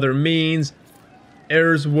 and other means.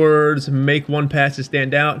 Error's words make one passage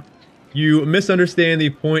stand out. You misunderstand the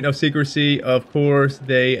point of secrecy. Of course,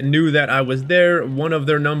 they knew that I was there. One of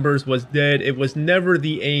their numbers was dead. It was never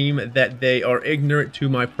the aim that they are ignorant to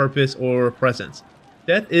my purpose or presence.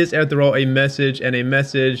 Death is, after all, a message, and a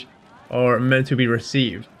message are meant to be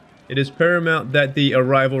received. It is paramount that the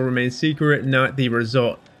arrival remains secret, not the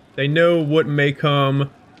result. They know what may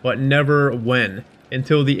come, but never when,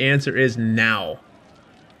 until the answer is now.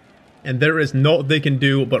 And there is naught they can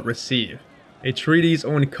do but receive. A treatise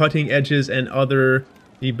on cutting edges and other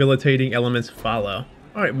debilitating elements follow.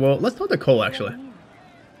 Alright, well, let's talk to Cole, actually.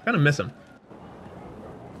 Kind of miss him.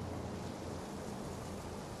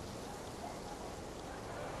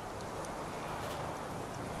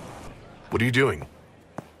 What are you doing?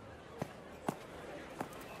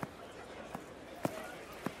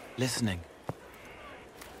 Listening.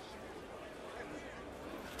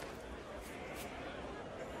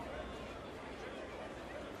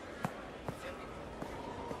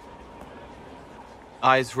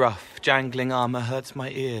 Eyes rough, jangling armor hurts my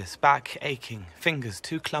ears, back aching, fingers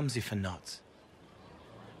too clumsy for knots.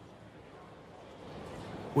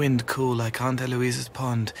 Wind cool like Aunt Eloise's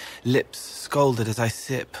pond, lips scalded as I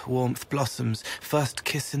sip, warmth blossoms, first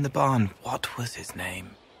kiss in the barn, what was his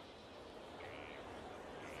name?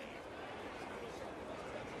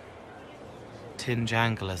 Tin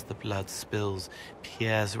jangle as the blood spills,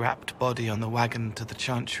 Pierre's wrapped body on the wagon to the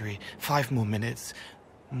chantry, 5 more minutes,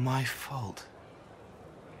 my fault.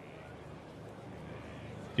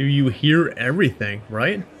 Do you hear everything,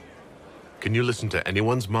 right? Can you listen to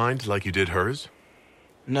anyone's mind like you did hers?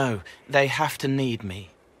 No, they have to need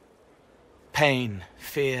me. Pain,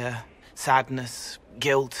 fear, sadness,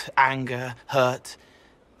 guilt, anger, hurt.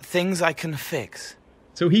 Things I can fix.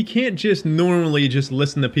 So he can't just normally just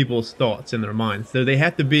listen to people's thoughts in their minds. So they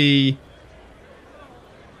have to be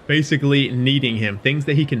basically needing him. Things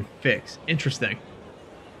that he can fix. Interesting.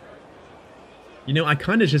 You know, I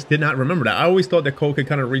kind of just did not remember that. I always thought that Cole could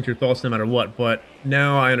kind of read your thoughts no matter what, but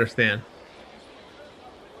now I understand.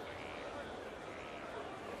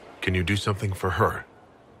 Can you do something for her?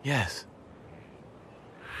 Yes.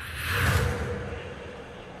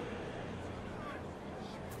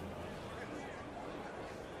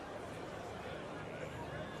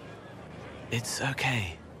 It's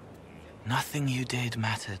okay. Nothing you did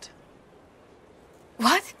mattered.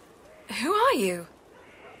 What? Who are you?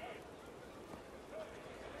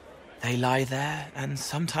 They lie there, and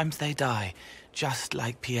sometimes they die, just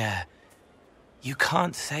like Pierre. You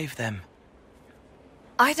can't save them.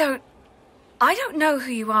 I don't know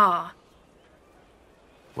who you are.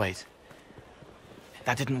 Wait.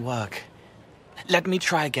 That didn't work. Let me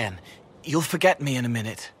try again. You'll forget me in a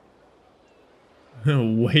minute.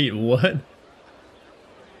 Wait, what?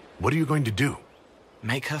 What are you going to do?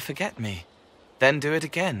 Make her forget me. Then do it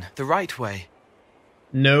again, the right way.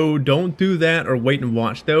 No, don't do that or wait and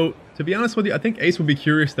watch. Though, to be honest with you, I think Ace will be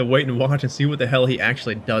curious to wait and watch and see what the hell he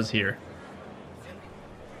actually does here.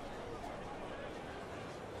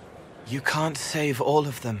 You can't save all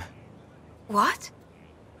of them. What?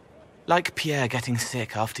 Like Pierre getting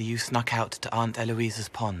sick after you snuck out to Aunt Eloise's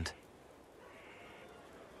pond.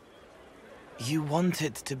 You want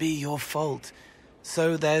it to be your fault,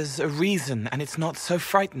 so there's a reason and it's not so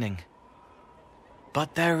frightening.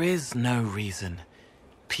 But there is no reason.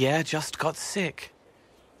 Pierre just got sick.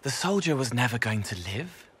 The soldier was never going to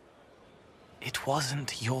live. It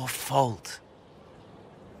wasn't your fault.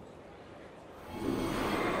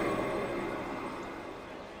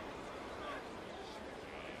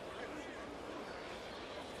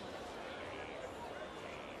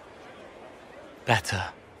 Better.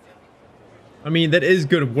 I mean, that is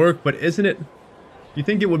good work, but isn't it... You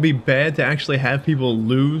think it would be bad to actually have people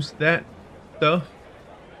lose that stuff?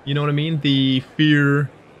 You know what I mean? The fear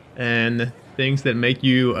and things that make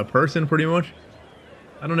you a person, pretty much.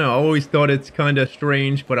 I don't know. I always thought it's kind of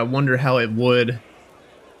strange, but I wonder how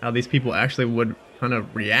these people actually would kind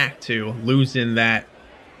of react to losing that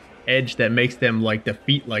edge that makes them, like,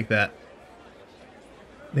 defeat like that.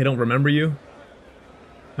 They don't remember you?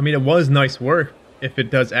 I mean, it was nice work, if it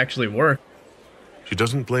does actually work. She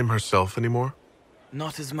doesn't blame herself anymore?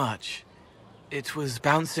 Not as much. It was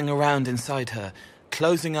bouncing around inside her,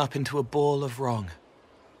 closing up into a ball of wrong.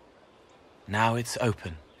 Now it's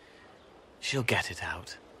open. She'll get it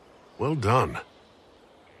out. Well done.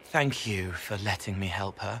 Thank you for letting me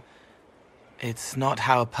help her. It's not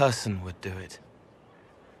how a person would do it.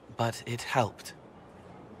 But it helped.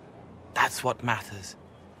 That's what matters.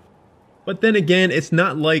 But then again, it's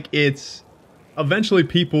not like it's... Eventually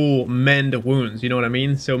people mend wounds, you know what I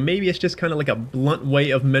mean? So maybe it's just kind of like a blunt way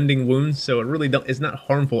of mending wounds, so it really it's not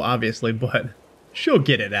harmful, obviously, but she'll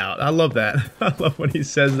get it out. I love that. I love when he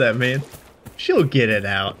says that, man. She'll get it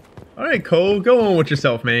out. Alright, Cole, go on with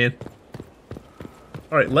yourself, man.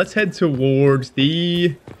 Alright, let's head towards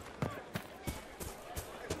the...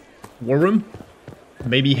 war room.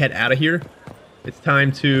 Maybe head out of here. It's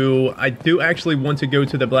time to... I do actually want to go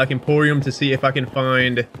to the Black Emporium to see if I can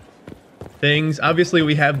find... things. Obviously,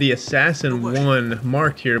 we have the Assassin one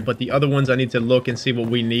marked here, but the other ones I need to look and see what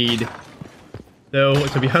we need. Though,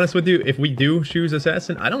 to be honest with you, if we do choose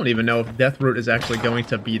Assassin, I don't even know if Deathroot is actually going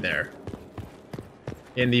to be there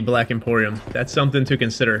in the Black Emporium. That's something to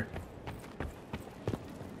consider.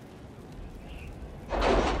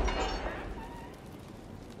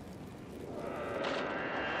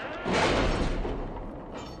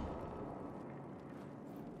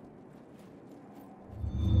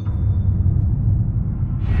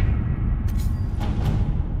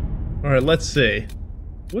 Alright, let's see.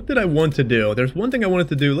 What did I want to do? There's one thing I wanted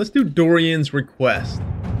to do. Let's do Dorian's request.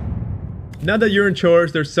 Now that you're in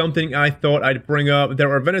charge, there's something I thought I'd bring up.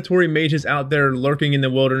 There are Venatori mages out there lurking in the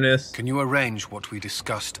wilderness. Can you arrange what we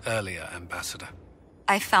discussed earlier, Ambassador?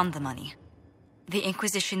 I found the money. The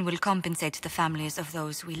Inquisition will compensate the families of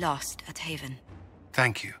those we lost at Haven.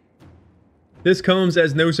 Thank you. This comes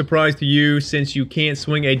as no surprise to you, since you can't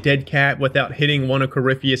swing a dead cat without hitting one of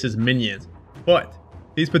Corypheus's minions. But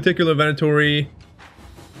these particular Venatori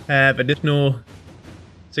have additional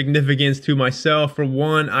significance to myself. For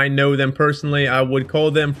one, I know them personally. I would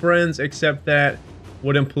call them friends, except that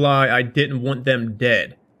would imply I didn't want them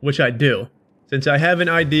dead, which I do. Since I have an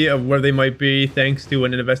idea of where they might be, thanks to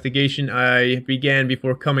an investigation I began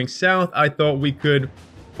before coming south, I thought we could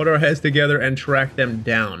put our heads together and track them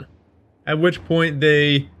down. At which point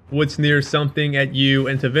they would sneer something at you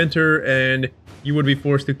and to Vinter, and you would be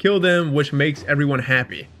forced to kill them, which makes everyone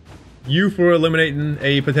happy. You for eliminating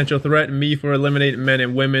a potential threat, me for eliminating men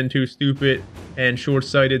and women too stupid and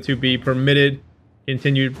short-sighted to be permitted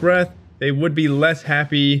continued breath. They would be less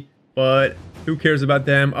happy, but who cares about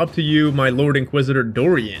them? Up to you, my Lord Inquisitor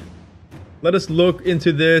Dorian. Let us look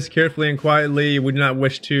into this carefully and quietly. We do not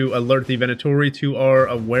wish to alert the Venatori to our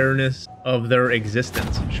awareness of their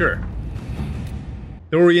existence. Sure.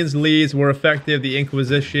 Dorian's leads were effective. The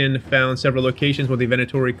Inquisition found several locations where the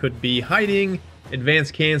Venatori could be hiding.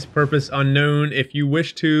 Advanced cans, purpose unknown. If you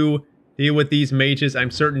wish to deal with these mages,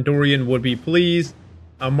 I'm certain Dorian would be pleased.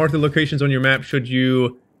 Mark the locations on your map should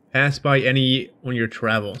you pass by any on your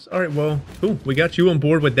travels. Alright, well, cool. We got you on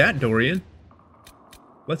board with that, Dorian.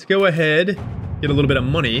 Let's go ahead, get a little bit of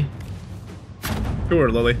money.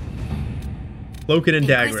 Sure, Lily. Cloaking and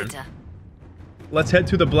daggering. Let's head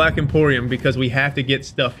to the Black Emporium because we have to get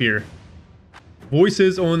stuff here.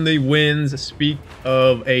 Voices on the winds speak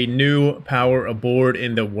of a new power aboard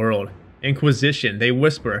in the world. Inquisition, they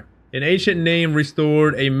whisper. An ancient name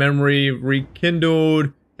restored, a memory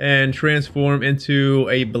rekindled, and transformed into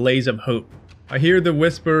a blaze of hope. I hear the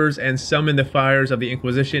whispers and summon the fires of the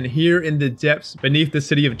Inquisition here in the depths beneath the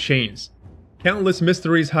City of Chains. Countless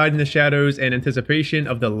mysteries hide in the shadows and anticipation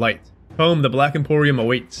of the light. Home, the Black Emporium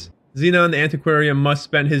awaits. Xenon the Antiquarian must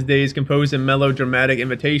spend his days composing melodramatic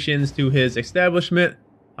invitations to his establishment.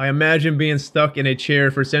 I imagine being stuck in a chair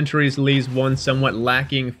for centuries leaves one somewhat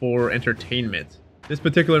lacking for entertainment. This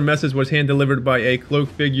particular message was hand-delivered by a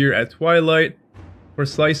cloaked figure at twilight,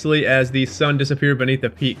 precisely as the sun disappeared beneath the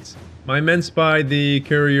peaks. My men spy the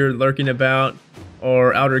courier lurking about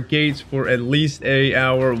our outer gates for at least an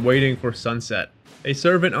hour waiting for sunset. A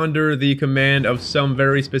servant under the command of some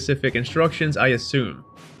very specific instructions, I assume.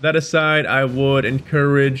 That aside, I would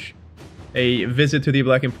encourage a visit to the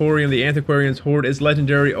Black Emporium. The Antiquarian's hoard is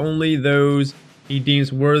legendary. Only those he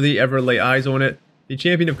deems worthy ever lay eyes on it. The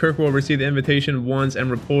champion of Kirkwall received the invitation once and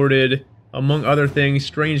reported, among other things,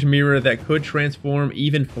 strange mirror that could transform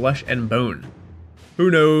even flesh and bone. Who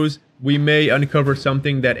knows, we may uncover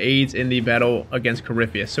something that aids in the battle against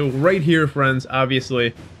Corypheus. So right here, friends,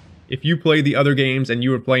 obviously, if you played the other games and you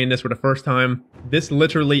were playing this for the first time, this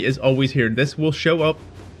literally is always here. This will show up,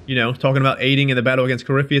 you know, talking about aiding in the battle against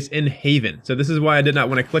Corypheus in Haven. So this is why I did not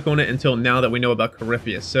want to click on it until now that we know about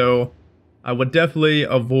Corypheus. So I would definitely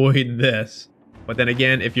avoid this. But then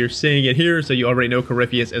again, if you're seeing it here, so you already know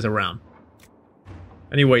Corypheus is around.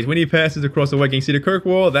 Anyways, when he passes across the Viking Seat of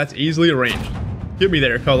Kirkwall, that's easily arranged. Get me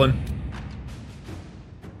there, Cullen.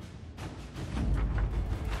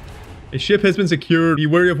 A ship has been secured. Be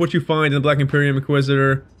wary of what you find in the Black Imperium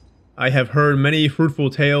Inquisitor. I have heard many fruitful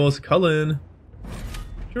tales. Cullen.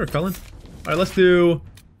 Sure, Cullen. Alright, let's do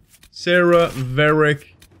Sarah, Varric,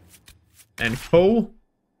 and Cole.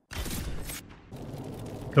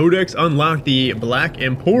 Codex unlocked, the Black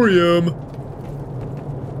Emporium.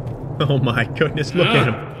 Oh my goodness, look at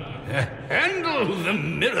him. Handle the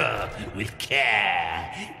mirror with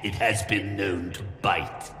care. It has been known to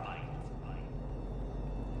bite.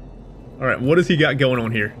 Alright, what does he got going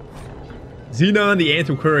on here? Xenon the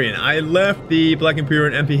Antiquarian. I left the Black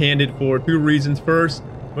Emporium empty-handed for two reasons. First,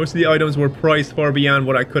 most of the items were priced far beyond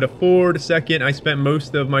what I could afford. Second, I spent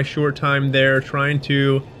most of my short time there trying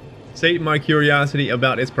to sate my curiosity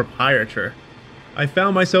about its proprietor. I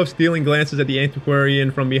found myself stealing glances at the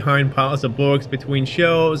Antiquarian from behind piles of books, between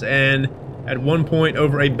shelves, and at one point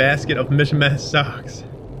over a basket of mishmash socks.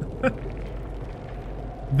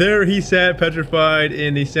 There he sat, petrified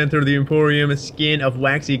in the center of the Emporium, skin of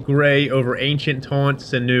waxy gray over ancient taunt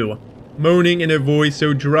sinew, moaning in a voice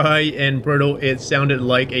so dry and brittle it sounded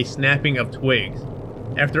like a snapping of twigs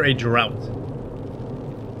after a drought.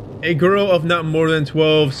 A girl of not more than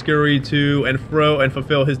 12 scurried to and fro and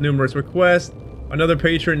fulfilled his numerous requests. Another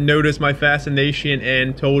patron noticed my fascination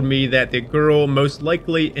and told me that the girl, most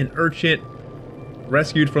likely an urchin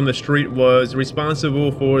rescued from the street, was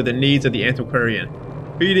responsible for the needs of the Antiquarian.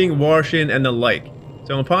 Feeding, washing, and the like.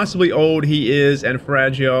 So impossibly old he is and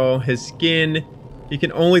fragile. His skin, he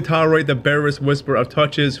can only tolerate the barest whisper of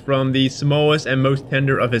touches from the smallest and most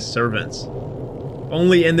tender of his servants.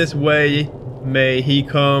 Only in this way may he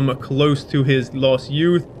come close to his lost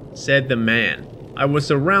youth, said the man. I was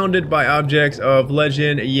surrounded by objects of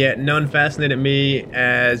legend, yet none fascinated me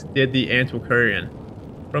as did the Antiquarian.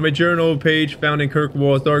 From a journal page found in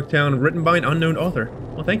Kirkwall's Darktown, written by an unknown author.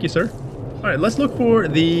 Well, thank you, sir. Alright, let's look for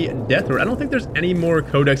the death road. I don't think there's any more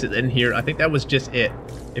codexes in here. I think that was just it.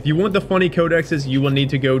 If you want the funny codexes, you will need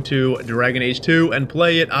to go to Dragon Age 2 and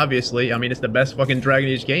play it, obviously. I mean, it's the best fucking Dragon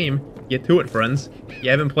Age game. Get to it, friends. If you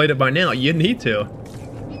haven't played it by now, you need to.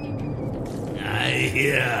 I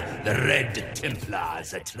hear the Red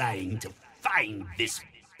Templars are trying to find this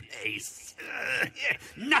place.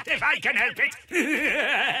 Not if I can help it.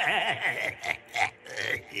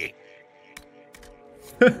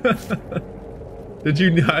 Did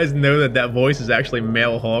you guys know that that voice is actually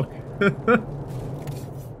Male Hawk?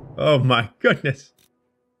 Oh my goodness.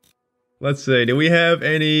 Let's see, do we have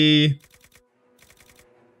any...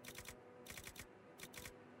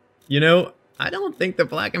 You know, I don't think the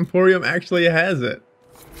Black Emporium actually has it.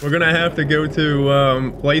 We're gonna have to go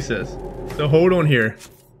to places. So hold on here.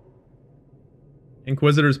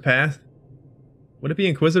 Inquisitor's Path? Would it be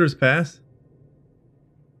Inquisitor's Path?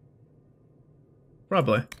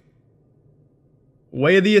 Probably.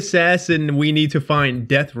 Way of the Assassin, we need to find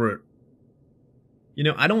Deathroot. You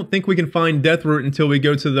know, I don't think we can find Deathroot until we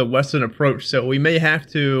go to the Western Approach, so we may have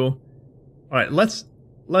to... Alright, let's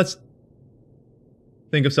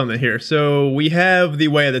think of something here. So, we have the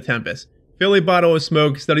Way of the Tempest. Fill a bottle of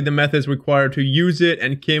smoke, study the methods required to use it,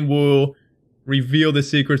 and Kim will reveal the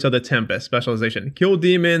secrets of the Tempest specialization. Kill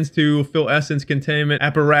demons to fill essence containment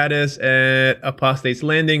apparatus at Apostate's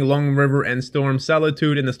Landing, Long River, and Storm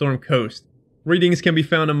Solitude in the Storm Coast. Readings can be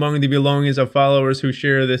found among the belongings of followers who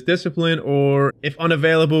share this discipline, or, if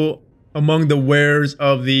unavailable, among the wares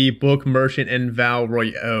of the Book Merchant and Val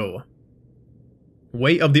Royeaux.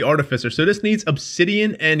 Way of the Artificer. So this needs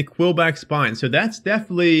obsidian and quillback spine. So that's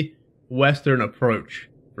definitely Western Approach,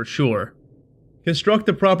 for sure. Construct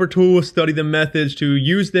the proper tools, study the methods to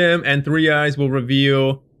use them, and Three Eyes will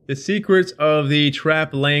reveal the secrets of the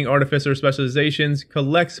trap-laying artificer specializations.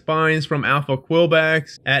 Collect spines from Alpha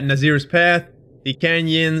Quillbacks at Nazir's Path, the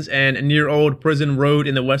canyons, and near Old Prison Road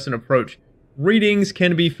in the Western Approach. Readings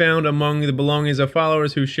can be found among the belongings of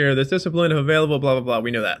followers who share this discipline. If available, blah, blah, blah.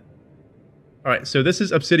 We know that. Alright, so this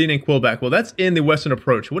is Obsidian and Quillback. Well, that's in the Western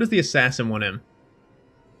Approach. What is the Assassin one in?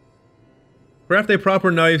 Craft a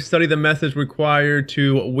proper knife, study the methods required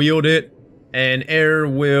to wield it, and Air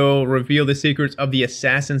will reveal the secrets of the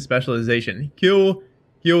Assassin specialization. Kill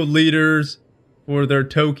guild leaders for their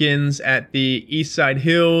tokens at the Eastside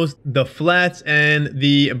Hills, the Flats, and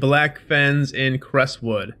the Black Fens in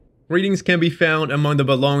Crestwood. Readings can be found among the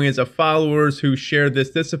belongings of followers who share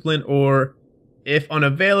this discipline, or, if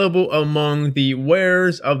unavailable, among the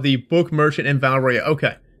wares of the Book Merchant and Valria.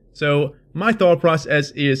 Okay, so my thought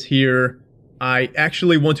process is here. I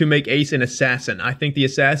actually want to make Ace an Assassin. I think the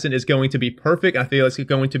Assassin is going to be perfect. I feel it's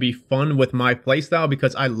going to be fun with my playstyle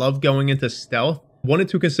because I love going into stealth. Wanted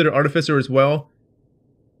to consider Artificer as well,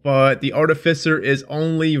 but the Artificer is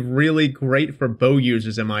only really great for bow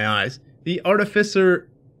users in my eyes. The Artificer,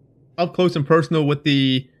 up close and personal with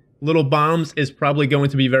the little bombs, is probably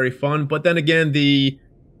going to be very fun, but then again, the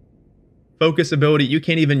focus ability, you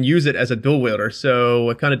can't even use it as a dual wielder,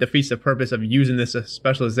 so it kind of defeats the purpose of using this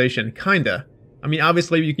specialization, kinda. I mean,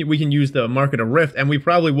 obviously, we can use the Market of Rift, and we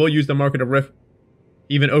probably will use the Market of Rift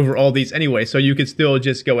even over all these anyway, so you could still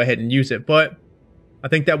just go ahead and use it, but I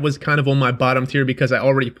think that was kind of on my bottom tier because I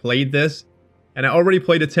already played this, and I already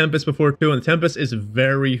played a Tempest before too, and Tempest is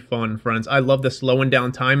very fun, friends. I love the slowing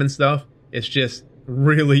down time and stuff. It's just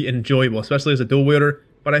really enjoyable, especially as a dual wielder,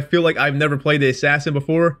 but I feel like I've never played the Assassin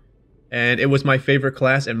before, and it was my favorite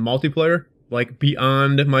class in multiplayer, like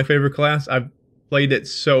beyond my favorite class. I've played it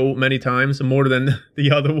so many times, more than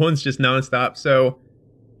the other ones, just nonstop. So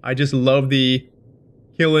I just love the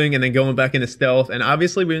killing and then going back into stealth. And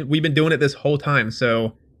obviously we've been doing it this whole time.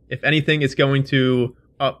 So if anything, it's going to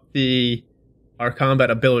up our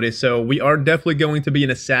combat abilities. So we are definitely going to be an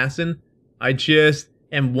Assassin. I just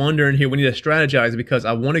am wondering here, we need to strategize because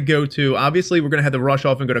I want to go to, obviously we're going to have to rush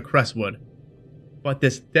off and go to Crestwood. But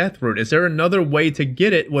this Deathroot, is there another way to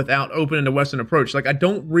get it without opening the Western Approach? Like, I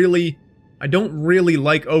don't really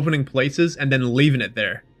like opening places and then leaving it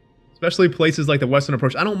there. Especially places like the Western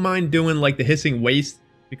Approach. I don't mind doing like the Hissing Waste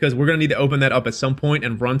because we're going to need to open that up at some point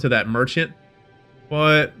and run to that merchant.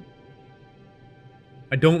 But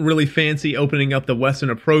I don't really fancy opening up the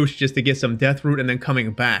Western Approach just to get some Deathroot and then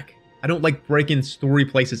coming back. I don't like breaking story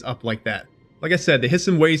places up like that. Like I said, the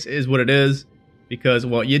Hissing Waste is what it is. Because,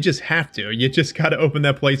 well, you just have to. You just gotta open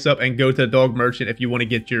that place up and go to the Dog Merchant if you want to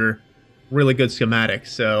get your really good schematics.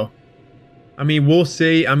 So, I mean, we'll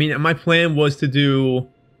see. I mean, my plan was to do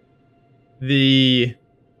the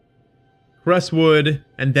Crestwood,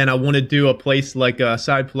 and then I want to do a place like a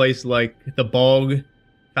side place like the Bog,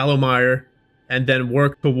 Fallowmire, and then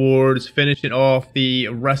work towards finishing off the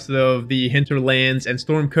rest of the Hinterlands and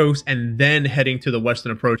Storm Coast, and then heading to the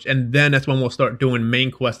Western Approach. And then that's when we'll start doing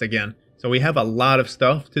main quest again. So we have a lot of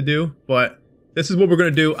stuff to do, but this is what we're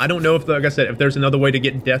going to do. I don't know if, like I said, if there's another way to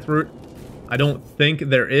get Deathroot. I don't think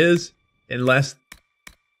there is, unless,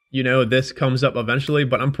 you know, this comes up eventually,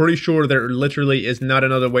 but I'm pretty sure there literally is not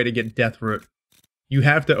another way to get Deathroot. You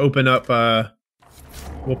have to open up,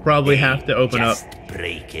 we'll probably have to open up.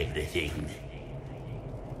 Break everything.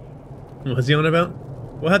 What's he on about?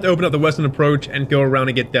 We'll have to open up the Western Approach and go around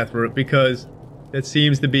and get Deathroot, because that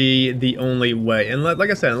seems to be the only way. And like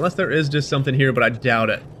I said, unless there is just something here, but I doubt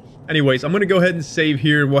it. Anyways, I'm going to go ahead and save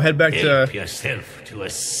here. We'll head back Help yourself to a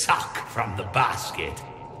sock from the basket.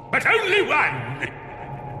 But only one!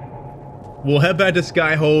 we'll head back to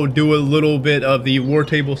Skyhold, do a little bit of the war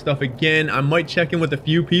table stuff again. I might check in with a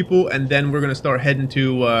few people, and then we're going to start heading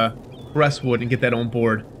to Crestwood and get that on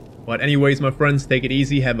board. But anyways, my friends, take it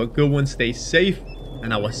easy, have a good one, stay safe,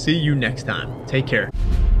 and I will see you next time. Take care.